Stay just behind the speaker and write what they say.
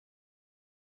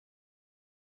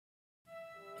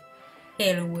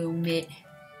Hello, well met.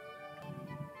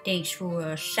 Thanks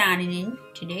for signing in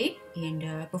today.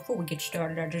 And before we get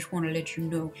started, I just want to let you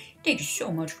know, thank you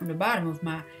so much from the bottom of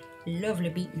my lovely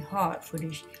beating heart for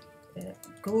this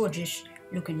gorgeous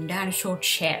looking dinosaur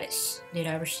chalice that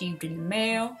I received in the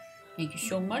mail. Thank you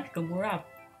so much. Don't worry, I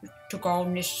took all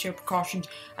necessary precautions.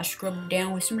 I scrubbed it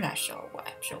down with some Lysol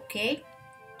wipes, okay?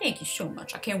 Thank you so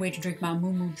much. I can't wait to drink my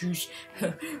moo juice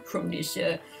from this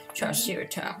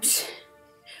Triceratops.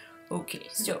 Okay,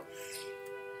 so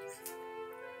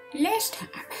last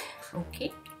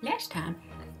time,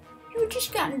 you had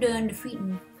just gotten done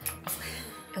defeating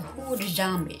a horde of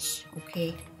zombies,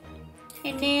 okay?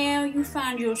 And now you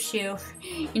find yourself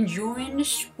enjoying the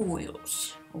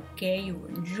spoils, okay? You're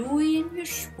enjoying your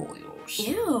spoils.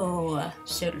 Ew.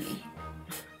 Suddenly.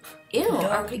 Ew.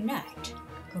 Dark night.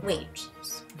 Wait.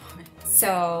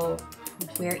 So,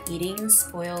 we're eating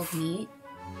spoiled meat?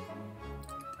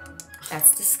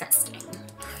 That's disgusting.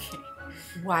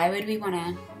 Why would we want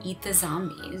to eat the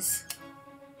zombies?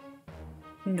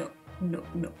 No.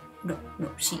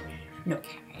 See, no.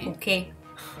 Okay?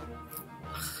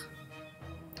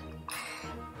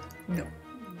 No.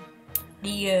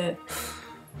 The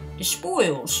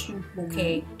spoils,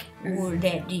 okay, were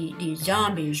that the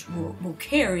zombies were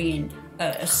carrying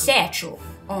a satchel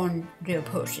on their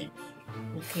person,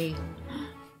 okay?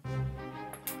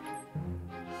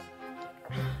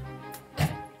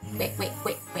 Wait.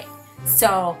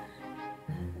 So,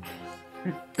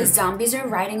 the zombies are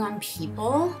riding on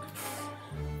people?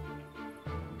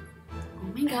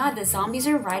 Oh my god, the zombies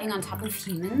are riding on top of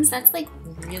humans? That's like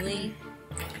really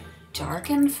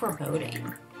dark and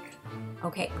foreboding.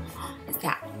 Okay, is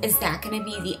that gonna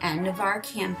be the end of our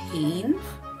campaign?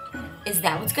 Is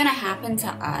that what's gonna happen to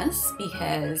us?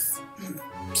 Because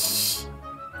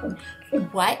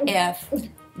what if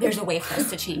there's a way for us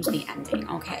to change the ending?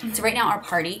 Okay, so right now our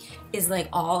party is like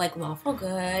all like lawful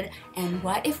good, and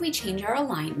what if we change our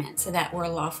alignment so that we're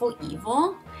lawful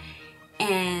evil,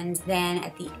 and then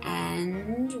at the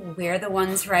end we're the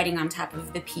ones riding on top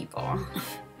of the people?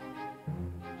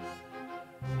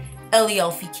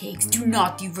 Elfie cakes, do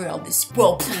not derail this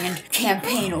well-planned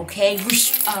campaign, okay?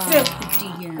 Respect the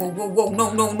DM. Whoa,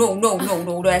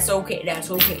 no, that's okay.